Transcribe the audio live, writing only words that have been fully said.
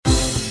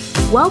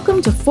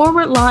Welcome to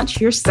Forward Launch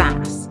Your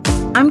SaaS.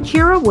 I'm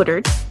Kira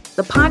Woodard,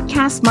 the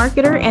podcast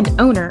marketer and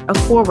owner of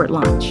Forward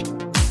Launch.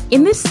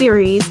 In this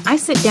series, I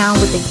sit down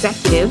with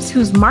executives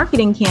whose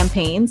marketing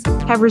campaigns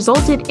have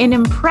resulted in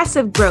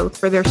impressive growth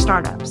for their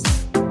startups.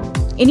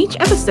 In each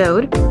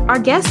episode, our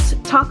guests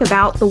talk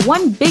about the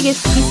one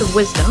biggest piece of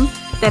wisdom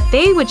that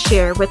they would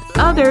share with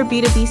other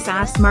B2B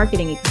SaaS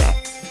marketing execs.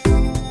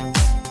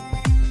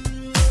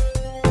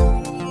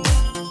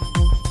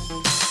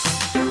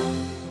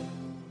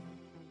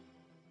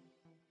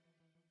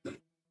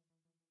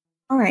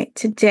 All right,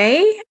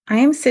 today I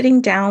am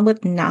sitting down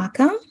with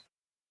Nachum,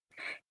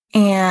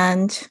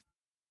 and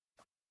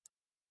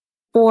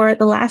for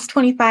the last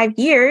 25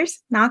 years,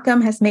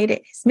 Nachum has made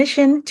it his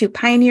mission to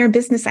pioneer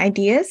business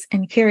ideas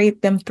and carry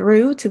them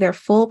through to their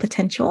full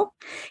potential.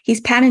 He's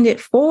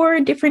patented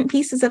 4 different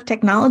pieces of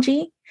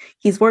technology.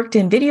 He's worked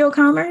in video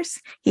commerce.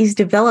 He's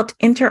developed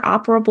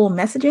interoperable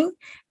messaging.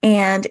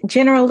 And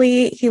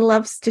generally, he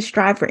loves to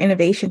strive for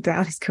innovation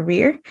throughout his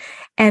career.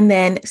 And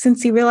then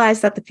since he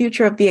realized that the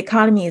future of the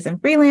economy is in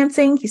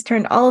freelancing, he's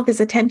turned all of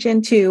his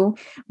attention to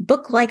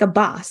Book Like a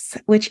Boss,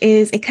 which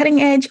is a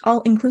cutting-edge,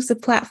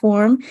 all-inclusive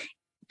platform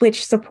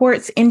which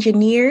supports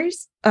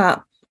engineers.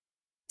 Book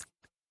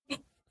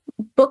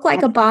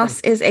Like a Boss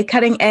is a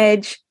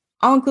cutting-edge,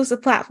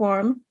 all-inclusive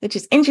platform which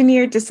is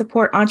engineered to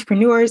support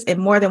entrepreneurs in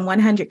more than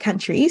 100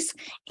 countries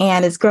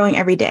and is growing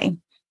every day.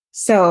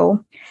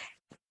 So,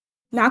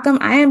 Nachum,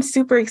 I am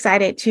super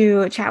excited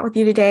to chat with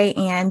you today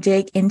and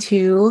dig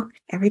into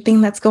everything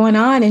that's going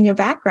on in your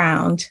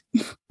background.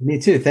 Me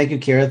too. Thank you,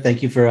 Kira.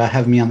 Thank you for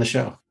having me on the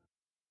show.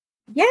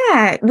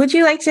 Yeah. Would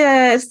you like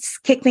to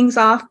kick things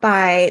off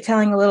by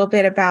telling a little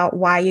bit about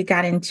why you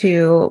got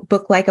into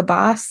Book Like a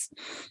Boss?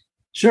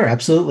 Sure,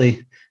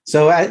 absolutely.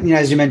 So,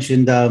 as you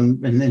mentioned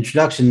in the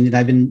introduction,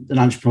 I've been an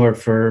entrepreneur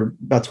for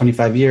about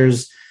 25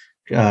 years,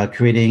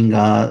 creating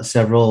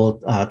several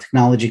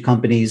technology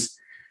companies.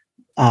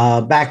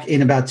 Back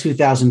in about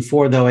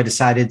 2004, though, I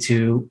decided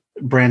to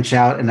branch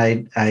out, and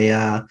I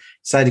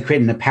decided to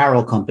create an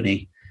apparel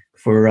company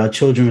for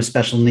children with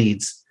special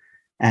needs.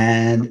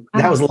 And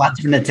that was a lot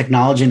different than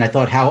technology. And I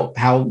thought, how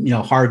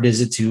hard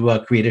is it to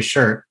create a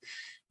shirt?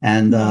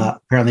 And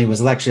apparently, it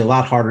was actually a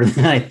lot harder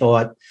than I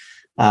thought.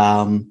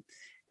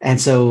 And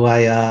so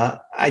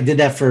I did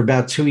that for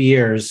about 2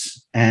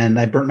 years, and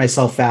I burnt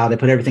myself out. I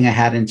put everything I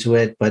had into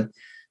it, but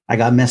I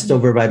got messed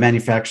over by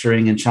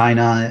manufacturing in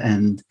China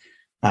and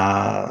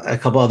a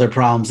couple other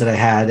problems that I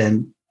had.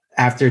 And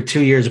after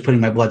 2 years of putting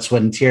my blood,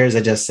 sweat, and tears,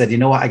 I just said, you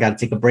know what, I got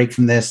to take a break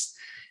from this.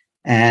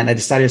 And I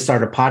decided to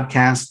start a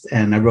podcast,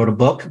 and I wrote a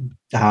book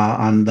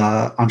on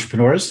the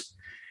entrepreneurs.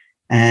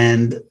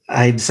 And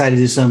I decided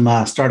to do some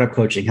startup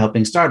coaching,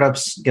 helping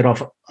startups get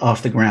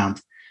off the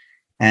ground.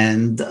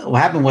 And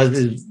what happened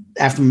was,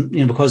 after,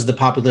 because of the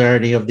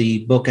popularity of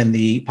the book and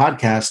the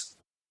podcast,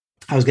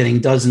 I was getting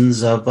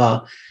dozens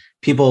of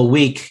people a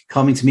week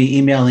coming to me,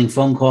 emailing,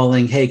 phone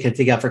calling, hey, can I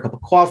take you out for a cup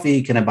of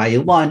coffee? Can I buy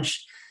you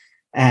lunch?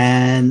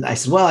 And I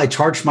said, well, I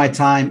charge my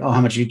time. Oh,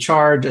 how much do you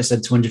charge? I said,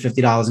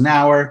 $250 an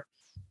hour.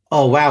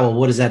 Oh, wow. Well,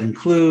 what does that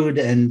include?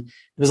 And there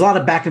was a lot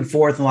of back and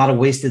forth and a lot of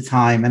wasted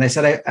time. And I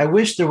said, I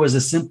wish there was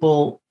a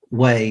simple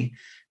way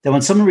that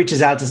when someone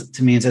reaches out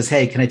to me and says,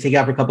 hey, can I take you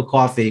out for a cup of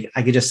coffee?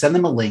 I could just send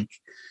them a link.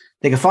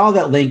 They could follow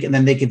that link, and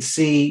then they could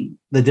see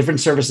the different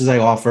services I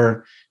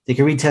offer. They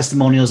can read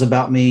testimonials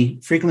about me,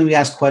 frequently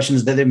ask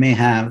questions that they may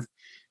have,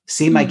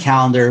 see my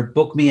calendar,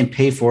 book me, and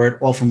pay for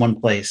it all from one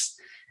place.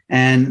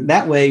 And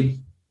that way,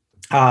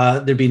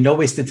 there'd be no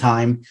wasted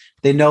time.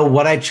 They know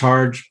what I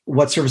charge,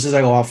 what services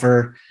I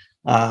offer,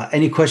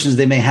 any questions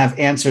they may have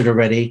answered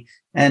already.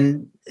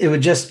 And it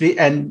would just be,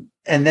 and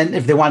then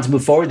if they wanted to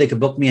move forward, they could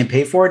book me and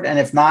pay for it. And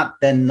if not,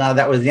 then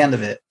that was the end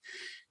of it.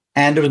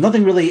 And there was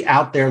nothing really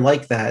out there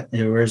like that.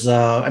 There was,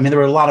 there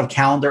were a lot of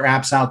calendar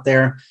apps out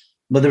there,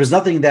 but there was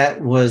nothing that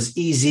was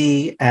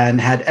easy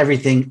and had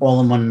everything all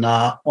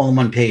in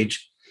one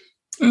page.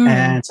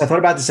 And so I thought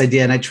about this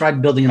idea, and I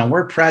tried building it on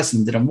WordPress,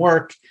 and it didn't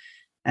work.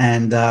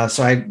 And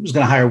so I was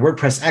going to hire a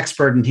WordPress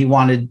expert, and he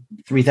wanted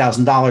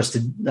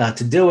 $3,000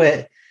 to do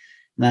it.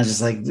 And I was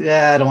just like,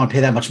 yeah, I don't want to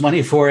pay that much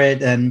money for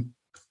it. And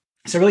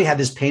so I really had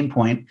this pain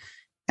point.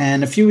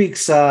 And a few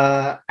weeks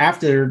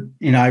after,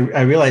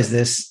 I realized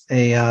this,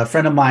 a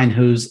friend of mine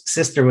whose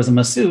sister was a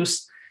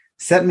masseuse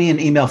sent me an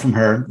email from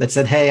her that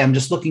said, hey, I'm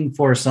just looking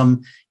for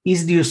some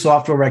easy to use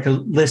software where I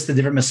could list the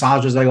different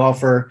massages I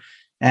offer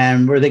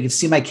and where they could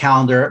see my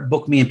calendar,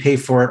 book me, and pay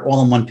for it all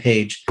on one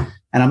page.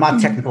 And I'm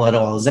not technical at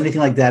all. Does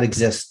anything like that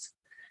exist?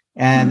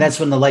 And that's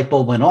when the light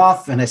bulb went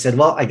off. And I said,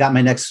 well, I got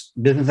my next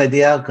business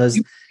idea, because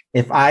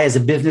if I, as a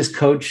business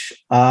coach,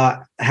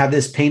 have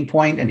this pain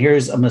point, and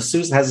here's a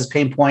masseuse that has this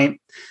pain point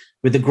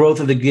with the growth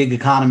of the gig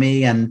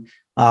economy and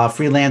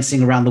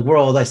freelancing around the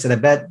world, I said, I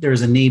bet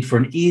there's a need for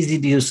an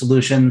easy-to-use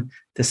solution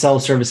to sell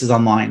services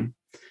online.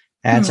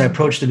 And so I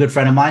approached a good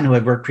friend of mine who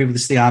I've worked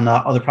previously on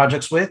other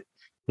projects with,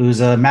 who's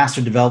a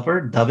master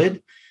developer,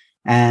 David.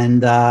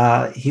 And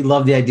he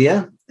loved the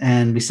idea.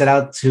 And we set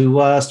out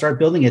to start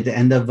building it at the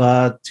end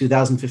of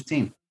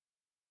 2015.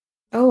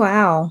 Oh,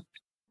 wow.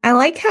 I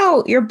like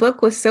how your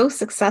book was so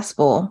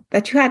successful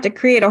that you had to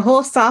create a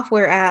whole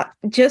software app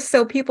just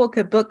so people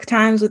could book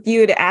times with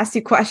you to ask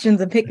you questions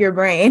and pick your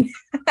brain.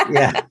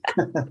 Yeah.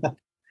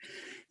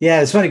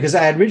 Yeah, it's funny because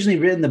I had originally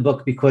written the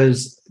book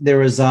because there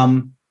was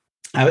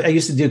I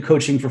used to do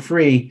coaching for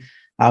free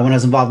when I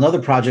was involved in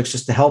other projects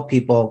just to help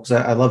people because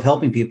I love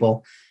helping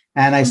people.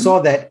 And I Mhm. saw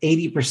that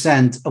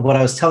 80% of what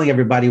I was telling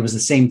everybody was the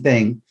same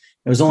thing.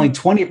 It was only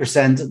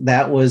 20%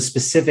 that was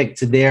specific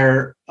to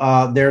their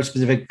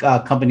specific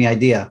company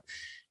idea.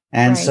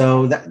 And Right.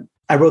 so that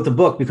I wrote the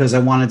book because I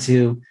wanted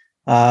to,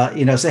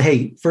 say,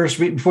 hey, first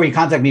read, before you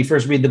contact me,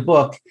 first read the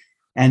book,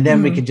 and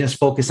then we Mhm. could just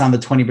focus on the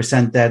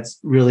 20% that's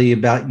really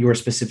about your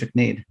specific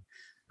need.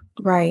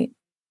 Right.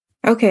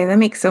 Okay, that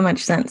makes so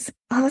much sense.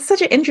 Oh, that's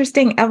such an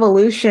interesting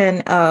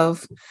evolution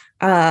of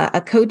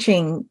a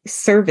coaching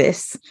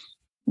service.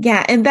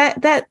 Yeah, and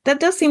that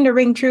does seem to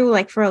ring true,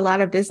 like for a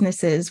lot of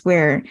businesses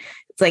where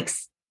it's like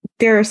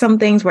there are some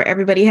things where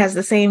everybody has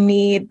the same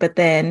need, but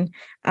then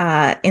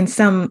in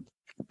some,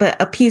 but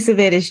a piece of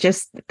it is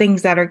just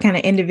things that are kind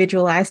of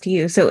individualized to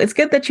you. So it's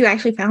good that you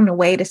actually found a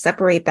way to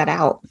separate that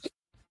out.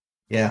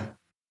 Yeah.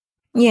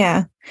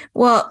 Yeah.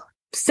 Well,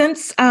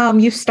 since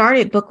you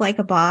started Book Like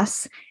a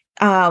Boss,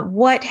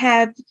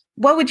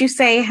 what would you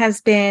say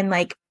has been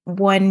like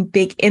one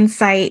big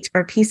insight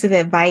or piece of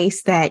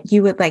advice that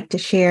you would like to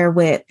share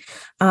with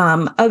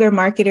other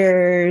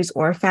marketers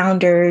or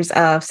founders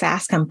of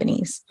SaaS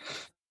companies?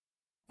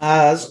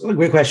 That's a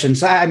great question.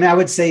 So, I mean, I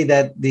would say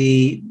that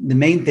the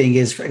main thing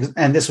is,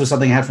 and this was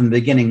something I had from the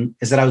beginning,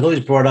 is that I was always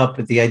brought up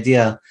with the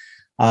idea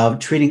of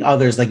treating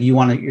others like you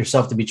want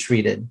yourself to be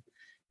treated.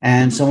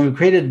 And so when we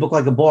created Book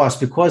Like a Boss,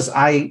 because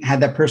I had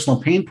that personal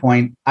pain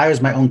point, I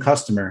was my own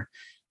customer.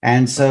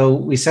 And so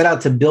we set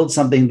out to build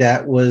something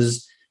that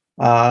was,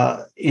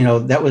 that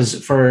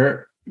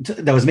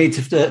was made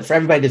for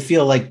everybody to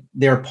feel like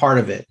they're part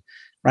of it,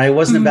 right? It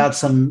wasn't Mhm. about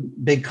some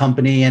big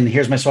company and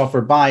here's my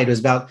software, buy it. It was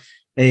about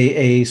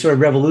a sort of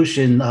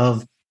revolution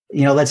of,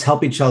 let's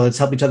help each other. Let's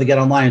help each other get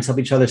online. Let's help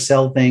each other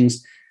sell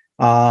things.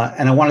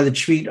 And I wanted to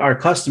treat our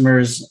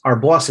customers, our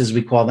bosses,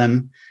 we call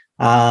them,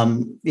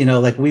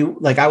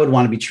 like I would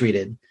want to be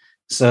treated.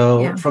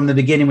 So Yeah. from the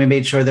beginning, we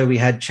made sure that we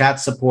had chat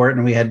support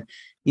and we had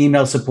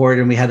email support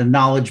and we had a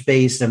knowledge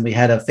base and we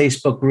had a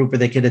Facebook group where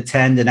they could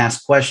attend and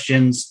ask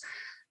questions.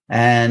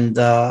 And,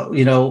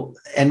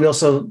 and we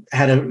also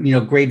had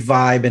a, great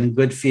vibe and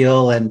good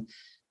feel and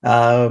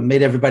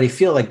made everybody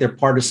feel like they're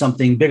part of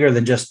something bigger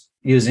than just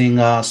using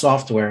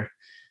software.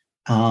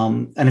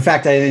 And in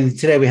fact, I think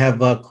today we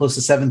have close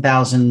to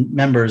 7,000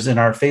 members in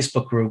our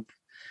Facebook group,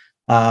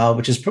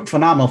 which is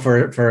phenomenal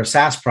for a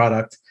SaaS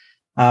product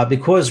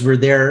because we're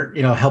there,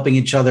 helping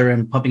each other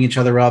and pumping each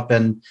other up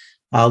and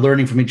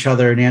learning from each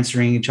other and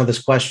answering each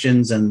other's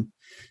questions. And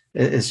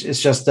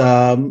it's just,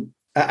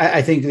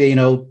 I think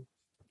that,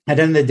 at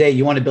the end of the day,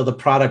 you want to build a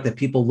product that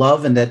people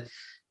love, and that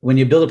when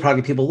you build a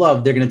product that people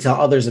love, they're going to tell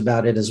others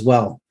about it as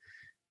well.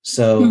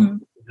 So,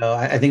 Mhm.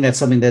 I think that's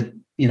something that,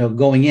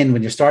 going in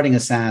when you're starting a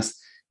SaaS,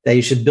 that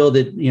you should build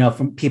it,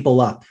 from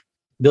people up,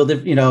 build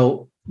it,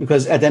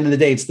 because at the end of the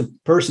day, it's the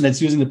person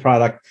that's using the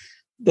product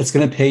that's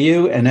going to pay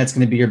you, and that's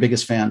going to be your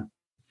biggest fan.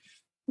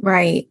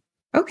 Right.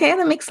 Okay,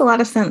 that makes a lot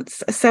of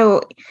sense.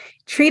 So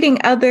treating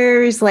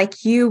others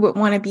like you would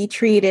want to be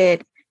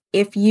treated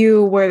if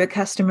you were the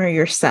customer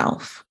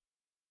yourself.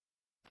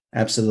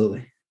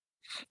 Absolutely.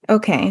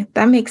 Okay,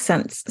 that makes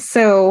sense.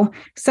 So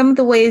some of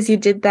the ways you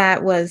did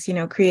that was,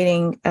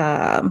 creating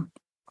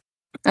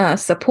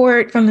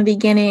support from the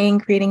beginning,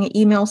 creating an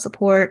email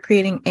support,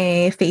 creating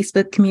a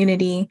Facebook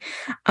community.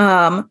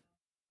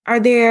 Are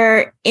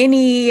there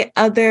any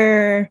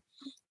other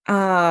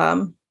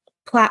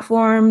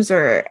platforms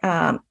or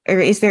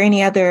is there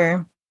any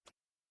other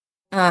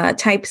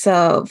types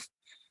of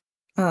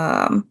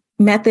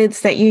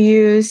methods that you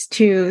use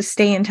to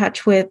stay in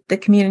touch with the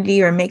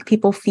community or make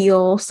people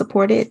feel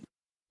supported?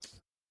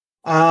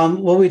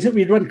 Well,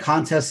 we'd run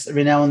contests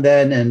every now and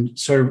then, and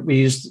sort of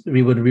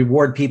we would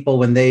reward people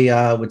when they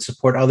would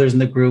support others in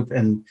the group,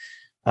 and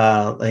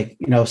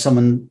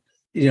someone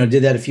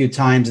did that a few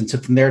times and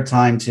took from their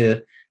time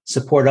to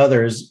support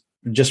others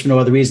just for no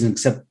other reason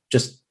except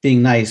just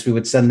being nice. We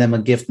would send them a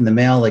gift in the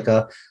mail, like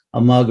a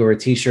mug or a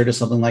T-shirt or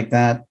something like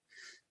that.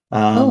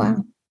 Oh,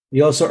 wow.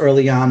 We also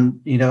early on,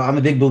 I'm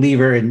a big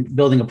believer in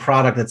building a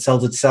product that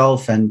sells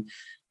itself and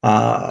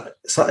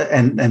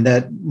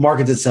that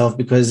markets itself,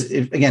 because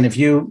if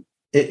you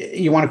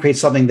want to create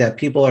something that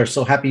people are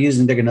so happy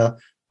using, they're going to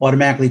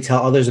automatically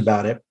tell others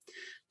about it.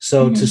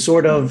 So to Mhm.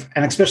 sort of,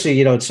 and especially,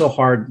 it's so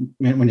hard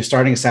when you're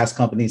starting a SaaS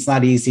company, it's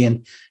not easy,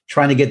 and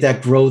trying to get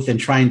that growth and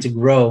trying to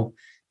grow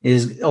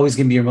is always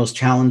going to be your most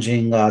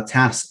challenging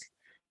task.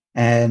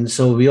 And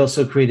so we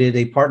also created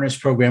a partners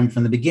program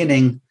from the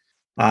beginning.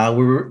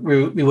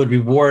 We would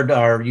reward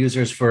our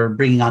users for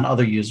bringing on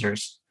other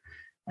users.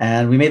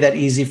 And we made that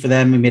easy for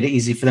them. We made it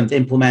easy for them to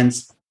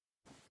implement.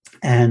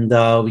 And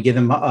we give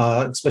them,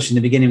 especially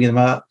in the beginning, we give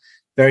them a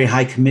very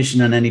high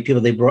commission on any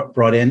people they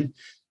brought in.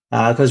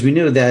 Because we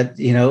knew that,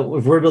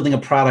 if we're building a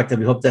product that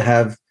we hope to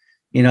have,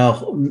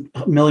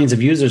 millions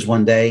of users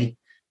one day,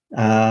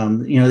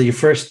 your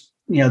first,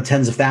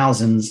 tens of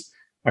thousands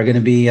are going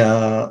to be,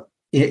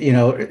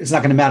 it's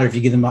not going to matter if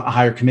you give them a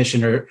higher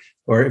commission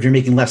or if you're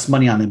making less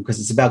money on them, because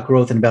it's about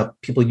growth and about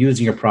people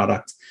using your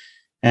product.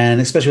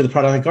 And especially with a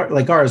product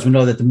like ours, we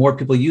know that the more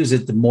people use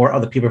it, the more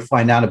other people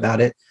find out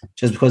about it,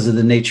 just because of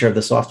the nature of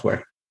the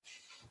software.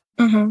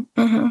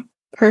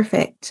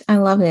 Perfect. I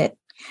love it.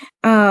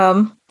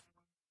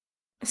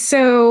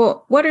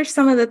 So what are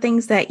some of the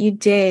things that you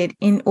did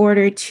in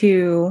order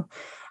to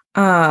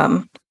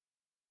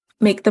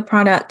make the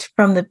product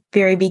from the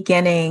very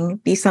beginning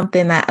be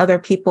something that other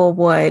people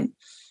would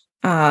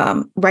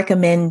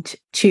recommend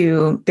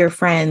to their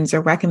friends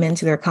or recommend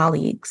to their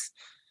colleagues?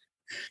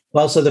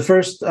 Well, so the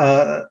first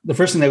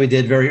thing that we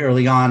did very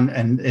early on,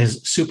 and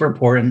is super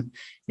important,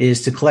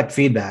 is to collect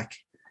feedback.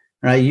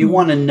 Right, you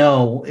want to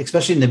know,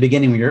 especially in the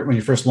beginning when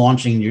you're first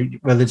launching,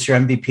 whether it's your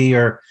MVP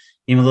or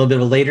even a little bit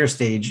of a later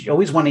stage, you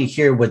always want to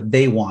hear what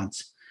they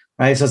want.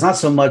 Right, so it's not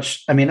so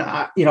much. I mean,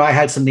 I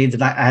had some needs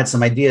and I had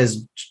some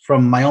ideas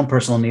from my own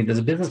personal needs as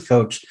a business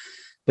coach,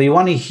 but you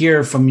want to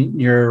hear from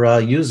your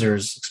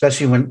users,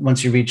 especially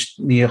once you reach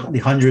the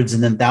hundreds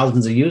and then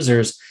thousands of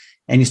users.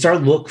 And you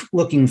start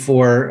looking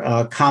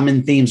for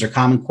common themes or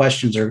common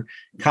questions or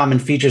common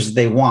features that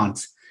they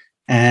want.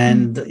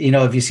 And,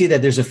 if you see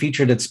that there's a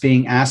feature that's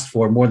being asked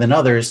for more than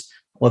others,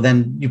 well,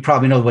 then you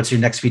probably know what's your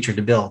next feature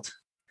to build.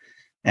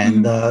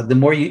 And the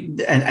more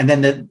and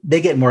then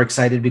they get more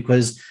excited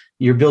because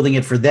you're building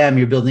it for them,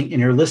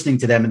 you're listening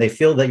to them, and they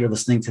feel that you're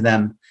listening to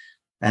them.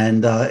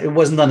 And it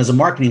wasn't done as a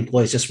marketing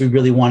ploy. It's just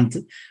we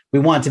wanted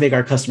to make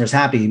our customers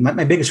happy.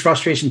 My biggest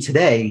frustration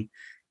today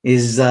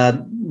is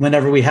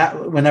whenever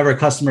a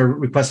customer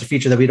requests a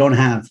feature that we don't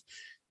have,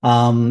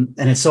 and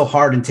it's so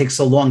hard and takes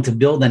so long to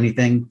build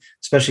anything,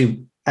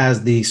 especially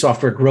as the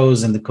software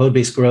grows and the code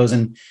base grows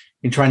and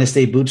you're trying to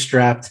stay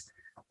bootstrapped.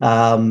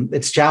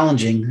 It's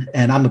challenging,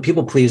 and I'm a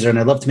people pleaser and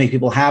I love to make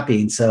people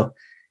happy. And so,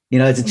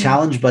 it's a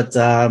challenge, but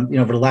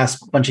over the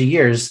last bunch of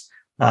years,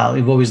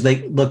 we've always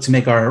looked to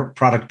make our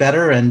product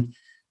better, and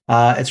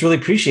it's really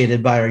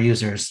appreciated by our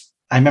users.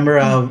 I remember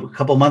a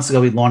couple of months ago,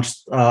 we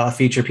launched a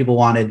feature people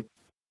wanted.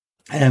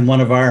 And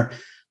one of our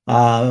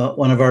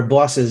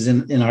bosses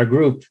in our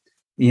group,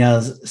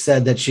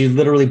 said that she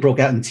literally broke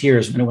out in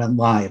tears when it went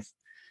live.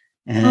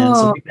 And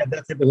so we had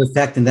that type of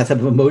effect and that type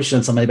of emotion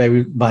on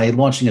somebody by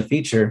launching a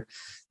feature.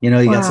 You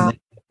got something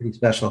pretty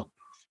special.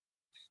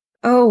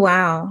 Oh,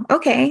 wow.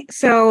 Okay.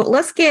 So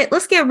let's get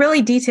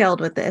really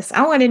detailed with this.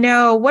 I want to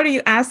know, what are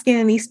you asking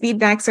in these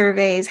feedback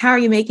surveys? How are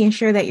you making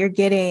sure that you're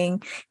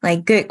getting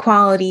like good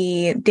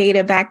quality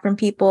data back from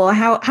people?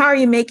 How are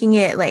you making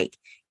it like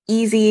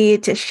easy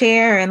to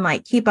share and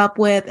like keep up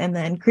with, and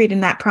then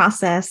creating that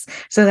process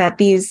so that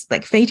these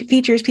like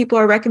features people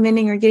are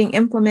recommending are getting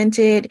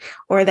implemented,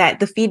 or that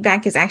the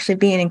feedback is actually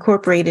being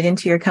incorporated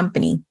into your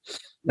company?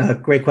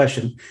 Great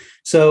question.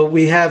 So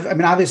we have,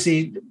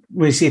 obviously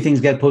we see things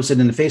get posted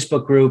in the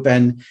Facebook group,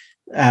 and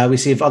we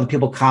see if other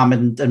people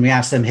comment, and we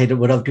ask them, hey,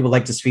 would other people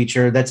like this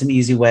feature? That's an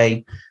easy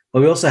way.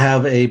 But we also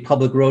have a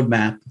public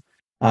roadmap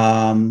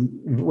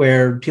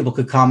where people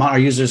could our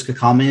users could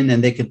come in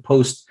and they could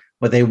post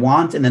what they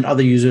want, and then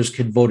other users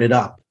could vote it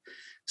up.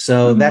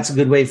 So that's a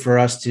good way for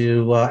us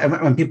to, and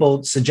when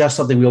people suggest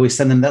something, we always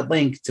send them that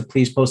link to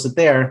please post it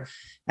there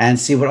and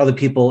see what other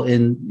people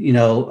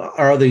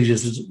our other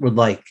users would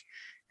like.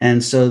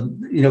 And so,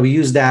 we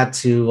use that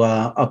to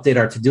update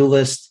our to-do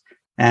list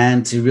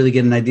and to really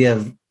get an idea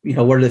of,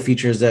 what are the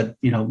features that,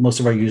 most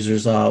of our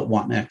users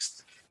want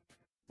next.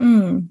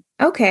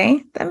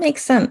 Okay, that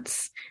makes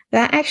sense.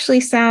 That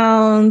actually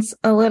sounds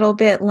a little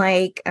bit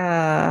like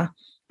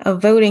a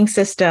voting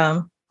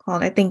system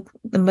called, I think,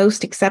 the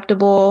most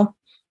acceptable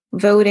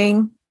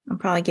voting. I'm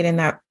probably getting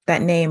that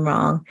name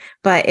wrong,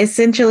 but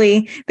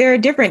essentially there are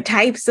different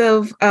types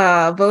of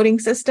voting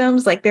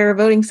systems. Like there are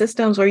voting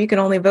systems where you can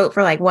only vote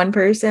for like one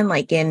person,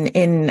 like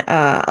in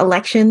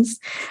elections,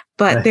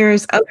 but right.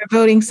 There's other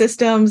voting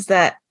systems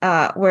that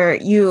where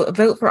you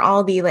vote for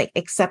all the like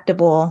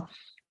acceptable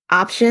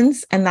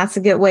options, and that's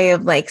a good way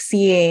of like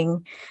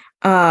seeing.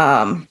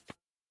 Yeah,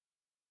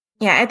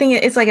 I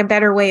think it's like a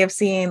better way of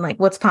seeing like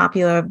what's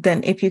popular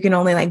than if you can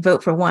only like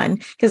vote for one.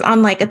 Because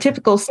on like a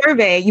typical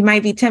survey, you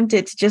might be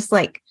tempted to just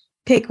like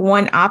pick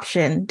one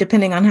option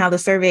depending on how the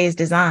survey is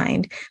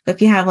designed. But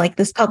if you have like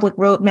this public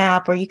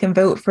roadmap where you can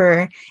vote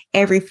for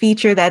every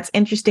feature that's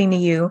interesting to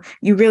you,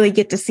 you really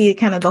get to see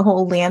kind of the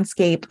whole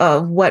landscape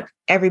of what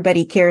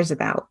everybody cares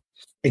about.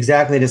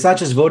 Exactly. And it's not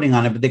just voting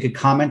on it, but they could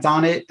comment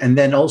on it. And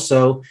then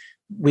also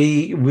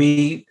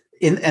we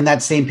in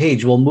that same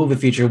page, we'll move a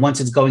feature. Once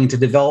it's going into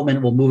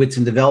development, we'll move it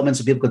to development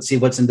so people could see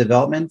what's in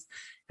development.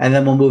 And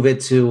then we'll move it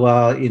to,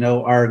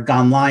 our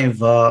gone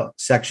live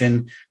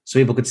section so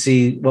people could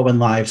see what went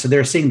live. So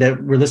they're seeing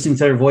that we're listening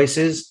to their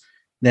voices.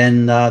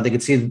 Then they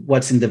could see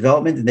what's in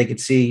development, and they could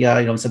see,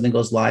 when something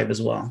goes live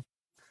as well.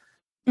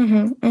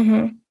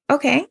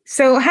 Okay.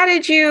 So how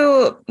did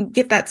you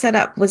get that set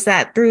up? Was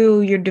that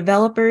through your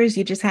developers?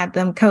 You just had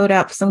them code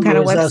up some kind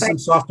of website? Some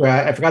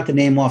software. I forgot the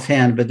name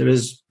offhand, but there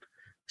was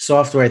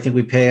software. I think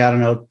we pay, I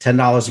don't know,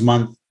 $10 a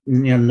month.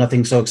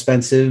 Nothing so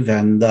expensive,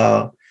 and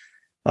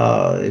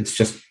it's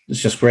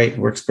just great. It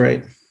works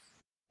great.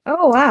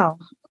 Oh, wow.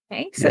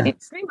 Okay. So Yeah,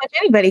 it's pretty much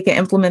anybody can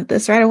implement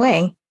this right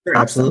away. sure,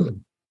 Awesome. absolutely.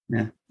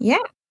 Yeah.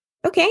 Yeah.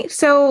 Okay.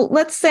 So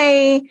let's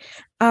say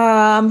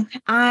I'm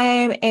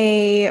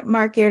a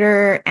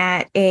marketer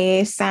at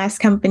a SaaS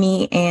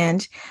company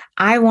and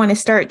I want to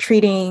start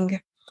treating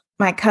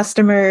my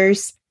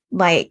customers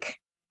like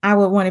I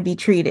would want to be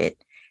treated.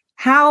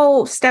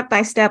 How step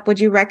by step would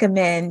you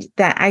recommend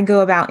that I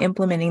go about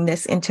implementing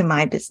this into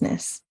my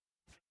business?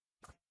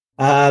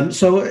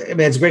 So I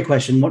mean, it's a great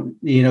question. Some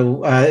of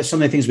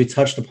the things we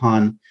touched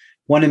upon.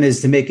 One of them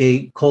is to make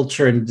a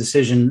culture and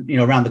decision,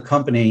 around the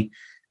company,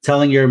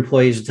 telling your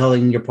employees,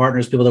 telling your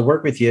partners, people that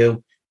work with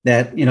you,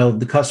 that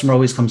the customer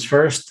always comes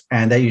first,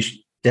 and that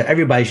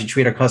everybody should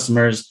treat our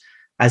customers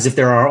as if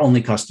they're our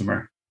only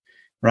customer,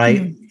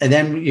 right? Mm-hmm. And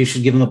then you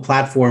should give them a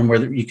platform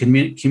where you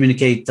can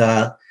communicate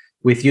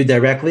with you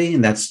directly,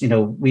 and that's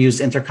we use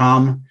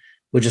Intercom,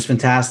 which is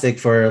fantastic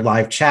for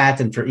live chat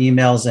and for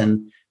emails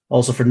and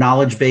also for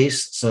knowledge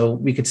base. So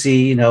we could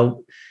see,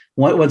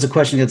 once a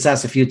question gets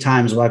asked a few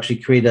times, we'll actually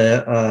create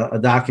a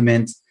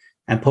document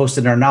and post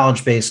it in our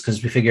knowledge base,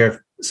 because we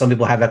figure some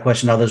people have that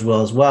question, others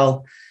will as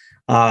well.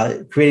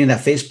 Creating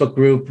that Facebook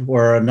group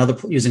or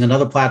using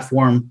another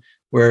platform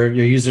where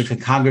your users can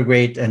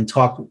congregate and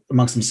talk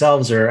amongst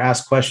themselves or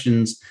ask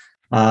questions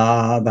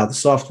about the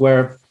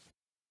software.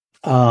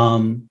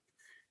 I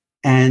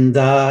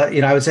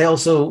would say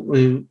also,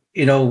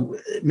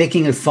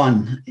 making it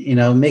fun,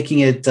 making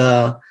it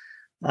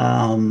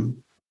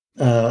something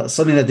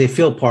that they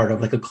feel part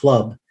of, like a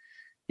club,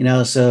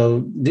 so,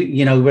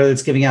 whether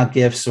it's giving out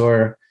gifts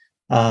or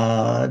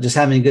just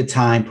having a good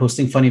time,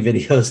 posting funny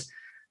videos.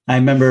 I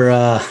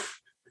remember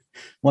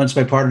once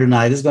my partner and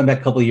I, this is going back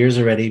a couple of years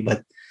already,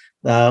 but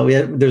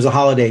there's a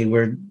holiday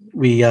where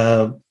we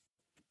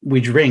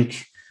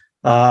drink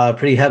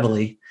pretty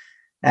heavily,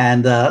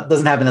 and it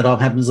doesn't happen at all.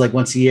 It happens like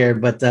once a year,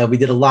 but we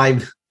did a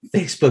live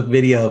Facebook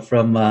video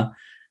from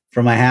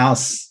my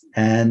house,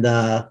 and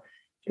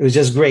it was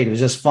just great. It was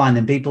just fun,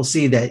 and people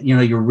see that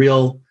you're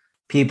real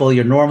people,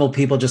 you're normal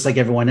people, just like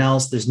everyone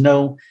else. There's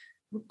no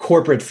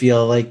corporate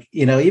feel. Like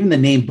even the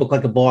name Book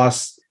Like a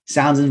Boss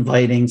sounds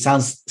inviting,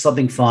 sounds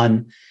something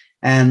fun,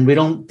 and we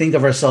don't think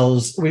of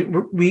ourselves.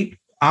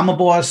 I'm a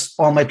boss.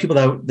 All my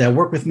people that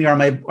work with me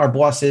are our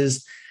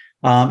bosses,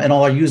 and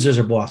all our users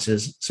are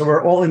bosses. So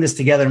we're all in this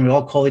together, and we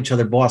all call each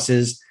other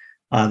bosses.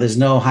 There's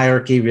no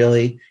hierarchy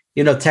really.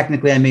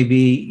 Technically I may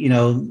be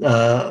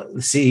the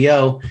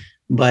CEO,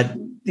 but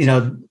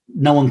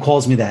no one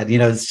calls me that.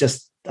 It's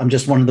just I'm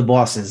just one of the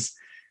bosses.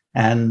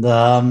 And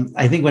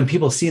I think when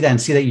people see that and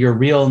see that you're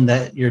real and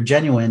that you're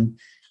genuine,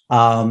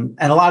 and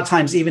a lot of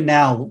times, even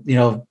now,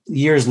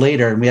 years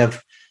later, we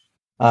have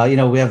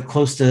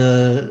close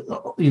to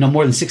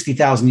more than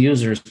 60,000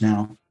 users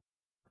now.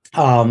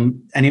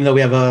 And even though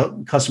we have a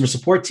customer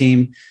support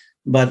team,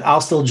 but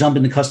I'll still jump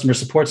into customer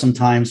support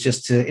sometimes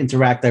just to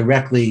interact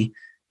directly,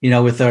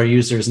 with our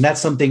users. And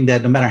that's something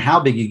that no matter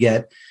how big you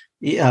get,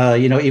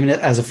 even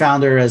as a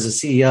founder, as a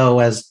CEO,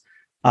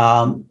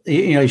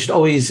 you should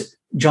always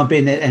jump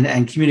in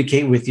and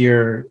communicate with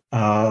your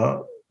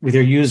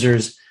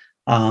users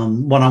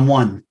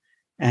one-on-one.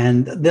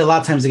 And a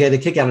lot of times they get a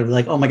kick out of it,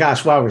 like, oh my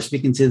gosh, wow, we're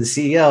speaking to the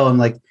CEO. I'm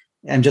like,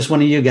 I'm just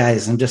one of you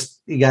guys. I'm just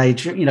a guy,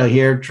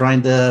 here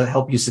trying to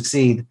help you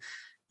succeed.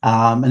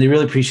 And they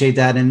really appreciate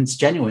that. And it's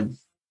genuine.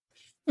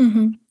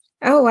 Mm-hmm.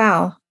 Oh,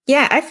 wow.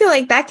 Yeah, I feel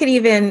like that could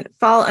even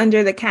fall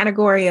under the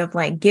category of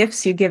like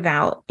gifts you give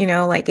out,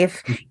 like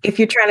if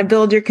you're trying to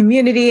build your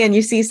community and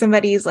you see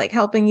somebody's like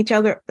helping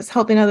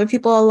other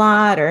people a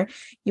lot, or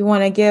you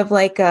want to give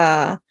like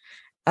a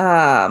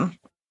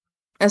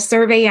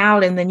survey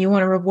out and then you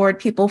want to reward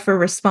people for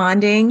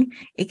responding.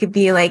 It could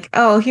be like,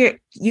 oh, here,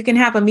 you can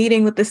have a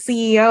meeting with the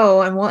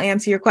CEO and we'll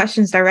answer your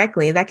questions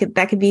directly. That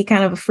could be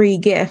kind of a free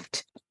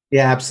gift.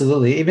 Yeah,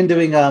 absolutely. Even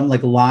doing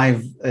like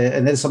live,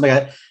 and that's something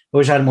I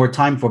wish I had more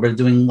time for, but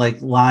doing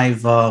like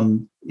live,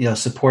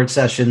 support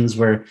sessions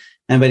where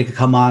anybody could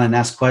come on and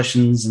ask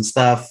questions and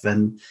stuff,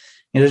 and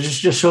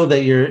just show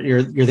that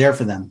you're there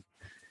for them.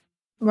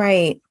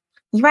 Right.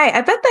 Right.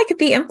 I bet that could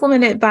be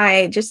implemented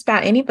by just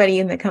about anybody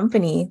in the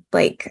company.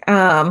 Like,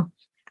 I've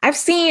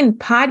seen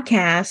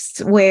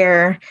podcasts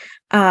where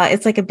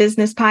it's like a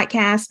business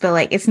podcast, but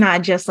like it's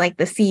not just like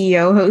the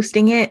CEO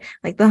hosting it.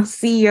 Like the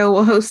CEO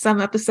will host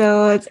some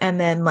episodes, and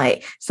then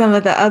like some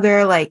of the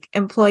other like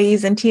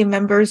employees and team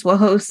members will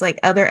host like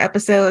other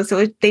episodes.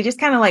 So they just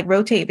kind of like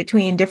rotate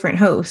between different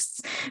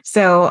hosts.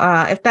 So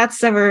if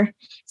that's ever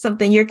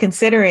something you're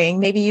considering,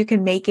 maybe you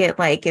can make it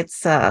like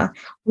it's a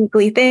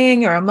weekly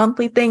thing or a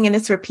monthly thing and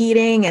it's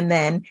repeating. And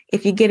then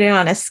if you get it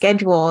on a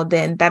schedule,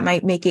 then that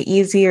might make it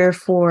easier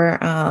for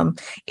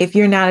if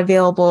you're not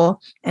available,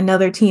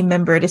 another team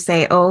member to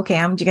say, oh, okay,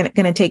 I'm going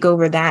to take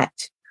over that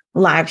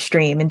live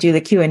stream and do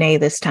the Q&A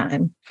this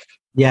time.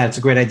 Yeah, it's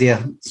a great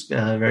idea. It's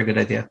a very good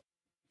idea.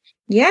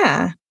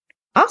 Yeah.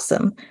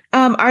 Awesome.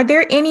 Are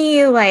there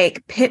any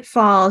like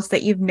pitfalls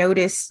that you've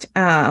noticed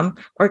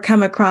or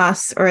come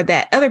across or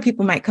that other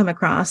people might come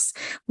across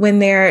when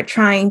they're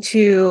trying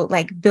to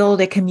like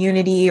build a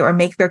community or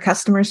make their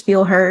customers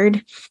feel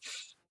heard?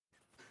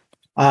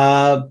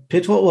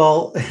 Pitfall.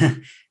 Well,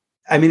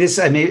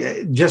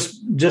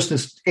 just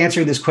this,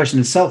 answering this question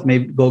itself may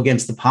go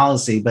against the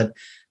policy, but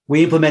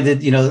we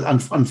implemented,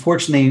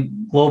 unfortunately,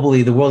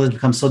 globally, the world has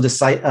become so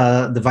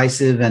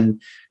divisive,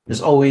 and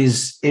there's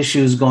always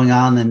issues going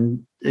on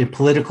and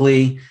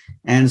politically.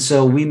 And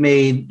so we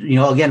made,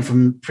 again,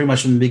 from pretty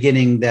much from the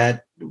beginning,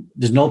 that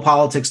there's no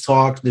politics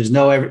talk. There's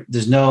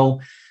no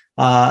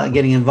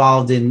getting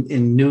involved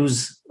in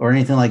news or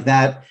anything like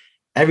that.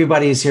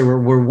 Everybody is here.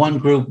 We're one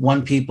group,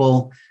 one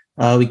people.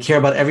 We care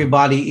about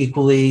everybody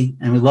equally,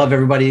 and we love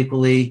everybody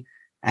equally.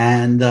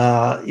 And,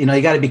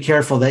 you got to be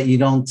careful that you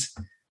don't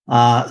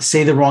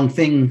say the wrong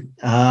thing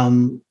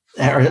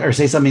or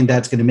say something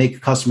that's going to make a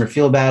customer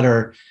feel bad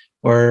or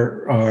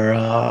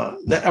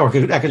that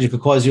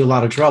could cause you a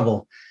lot of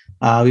trouble.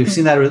 We've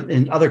seen that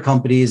in other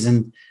companies,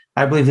 and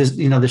I believe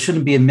there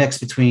shouldn't be a mix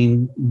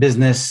between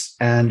business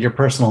and your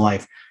personal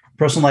life.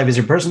 Personal life is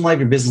your personal life.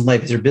 Your business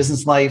life is your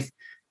business life.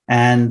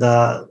 And,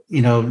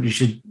 you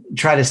should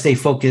try to stay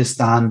focused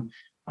on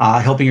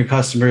helping your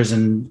customers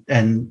and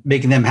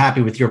making them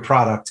happy with your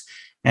product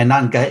and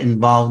not get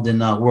involved in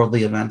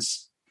worldly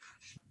events.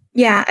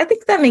 Yeah, I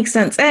think that makes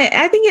sense.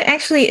 I think it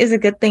actually is a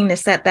good thing to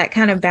set that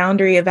kind of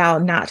boundary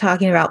about not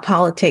talking about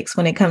politics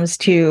when it comes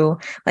to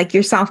like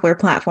your software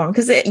platform,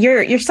 because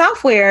your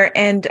software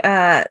and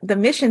the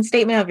mission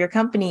statement of your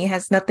company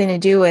has nothing to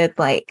do with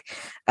like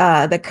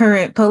the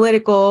current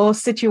political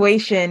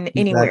situation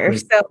anywhere.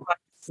 Exactly.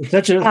 So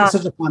it's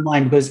such a fine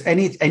line, because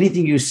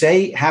anything you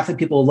say, half the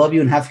people love you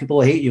and half the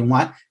people hate you.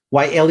 And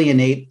why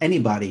alienate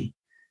anybody,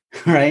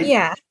 right?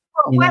 Yeah.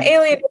 Well, why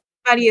alienate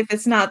anybody if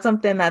it's not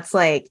something that's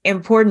like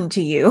important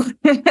to you?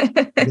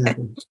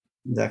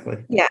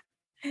 Exactly. Yeah.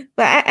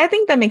 But I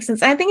think that makes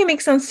sense. I think it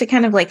makes sense to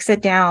kind of like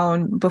sit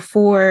down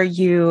before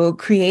you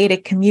create a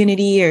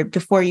community or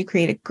before you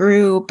create a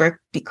group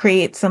or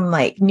create some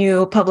like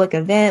new public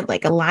event,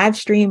 like a live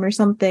stream or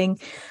something.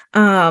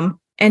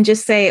 And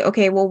just say,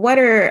 okay, well, what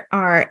are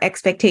our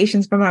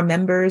expectations from our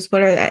members?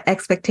 What are the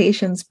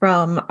expectations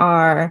from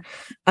our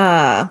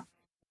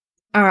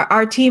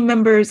team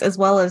members, as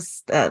well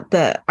as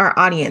our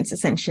audience,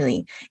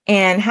 essentially?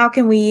 And how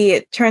can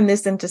we turn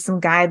this into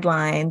some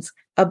guidelines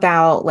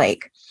about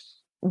like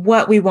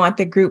what we want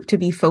the group to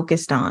be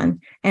focused on?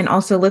 And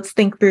also let's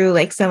think through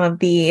like some of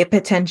the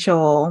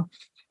potential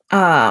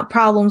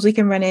problems we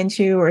can run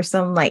into, or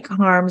some like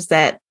harms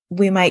that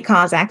we might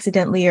cause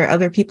accidentally or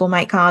other people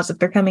might cause if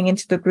they're coming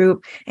into the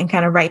group, and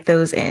kind of write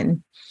those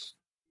in.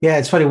 Yeah,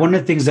 it's funny. One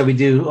of the things that we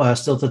do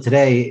still to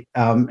today,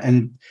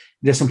 and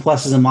there's some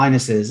pluses and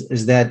minuses,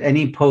 is that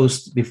any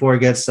post before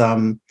it gets,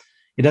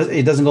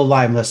 it doesn't go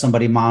live unless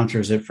somebody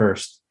monitors it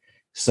first.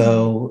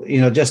 So,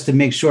 just to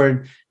make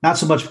sure, not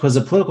so much because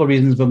of political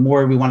reasons, but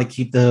more we want to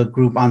keep the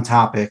group on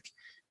topic.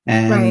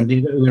 And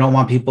we don't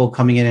want people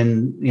coming in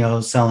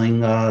and, selling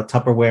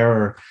Tupperware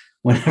or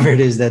whatever it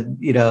is that,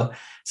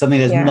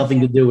 something that has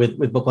nothing to do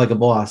with Book Like a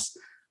Boss.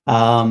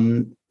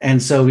 And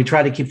so we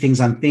try to keep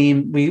things on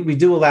theme. We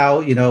do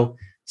allow,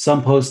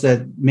 some posts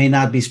that may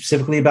not be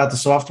specifically about the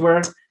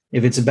software,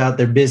 if it's about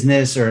their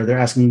business or they're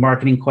asking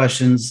marketing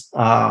questions,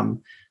 or,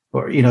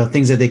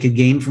 things that they could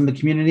gain from the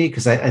community,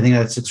 because I think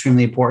that's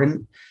extremely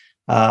important.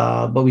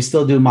 But we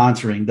still do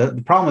monitoring.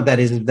 The problem with that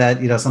is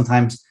that,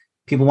 sometimes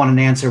people want an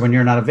answer when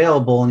you're not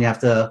available, and you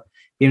have to,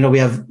 even though we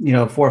have,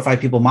 4 or 5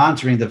 people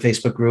monitoring the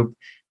Facebook group,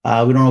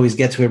 we don't always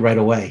get to it right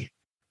away.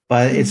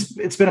 But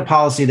it's been a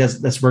policy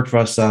that's worked for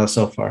us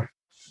so far.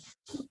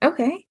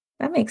 Okay,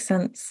 that makes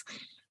sense.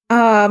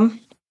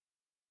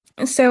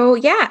 So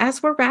yeah,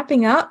 as we're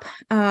wrapping up,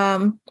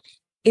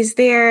 is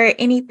there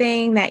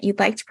anything that you'd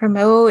like to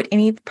promote?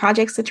 Any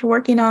projects that you're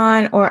working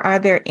on, or are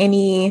there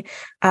any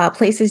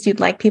places you'd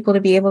like people to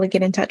be able to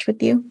get in touch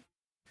with you?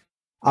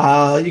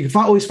 You can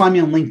always find me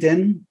on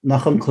LinkedIn,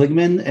 Nachum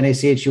Kligman,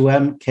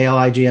 Nachum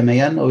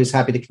Kligman. Always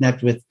happy to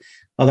connect with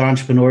other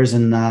entrepreneurs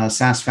and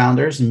SaaS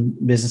founders and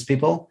business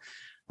people.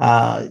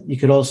 You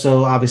could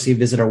also obviously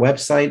visit our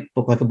website,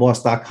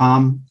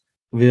 booklikeaboss.com.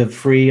 We have a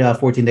free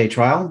 14-day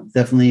trial.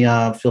 Definitely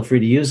feel free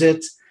to use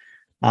it.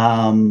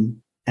 And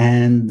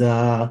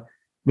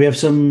we have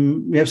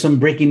some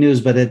breaking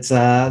news, but it's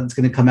going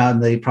to come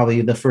out in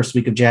probably the first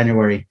week of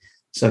January.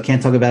 So I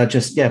can't talk about it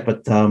just yet,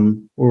 but we're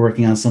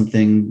working on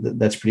something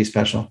that's pretty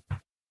special.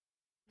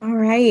 All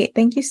right.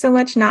 Thank you so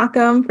much,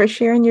 Nachum, for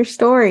sharing your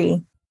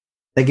story.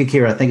 Thank you,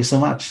 Kira. Thank you so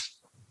much.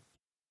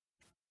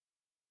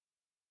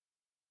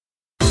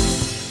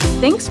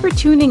 Thanks for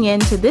tuning in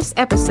to this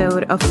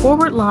episode of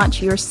Forward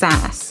Launch Your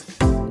SaaS.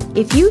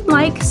 If you'd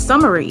like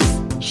summaries,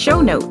 show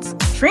notes,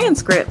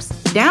 transcripts,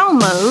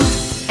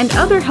 downloads, and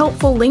other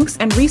helpful links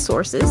and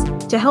resources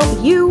to help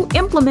you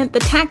implement the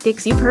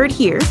tactics you've heard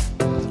here,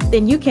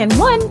 then you can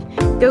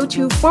 1, go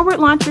to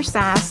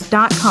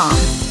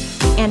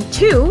forwardlaunchyoursaas.com, and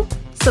 2,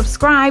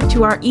 subscribe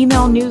to our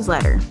email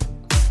newsletter.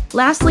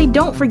 Lastly,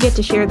 don't forget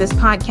to share this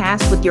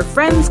podcast with your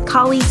friends,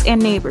 colleagues,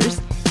 and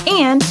neighbors.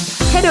 And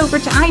head over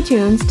to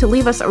iTunes to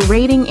leave us a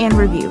rating and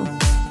review.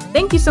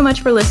 Thank you so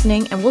much for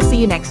listening, and we'll see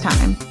you next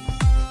time.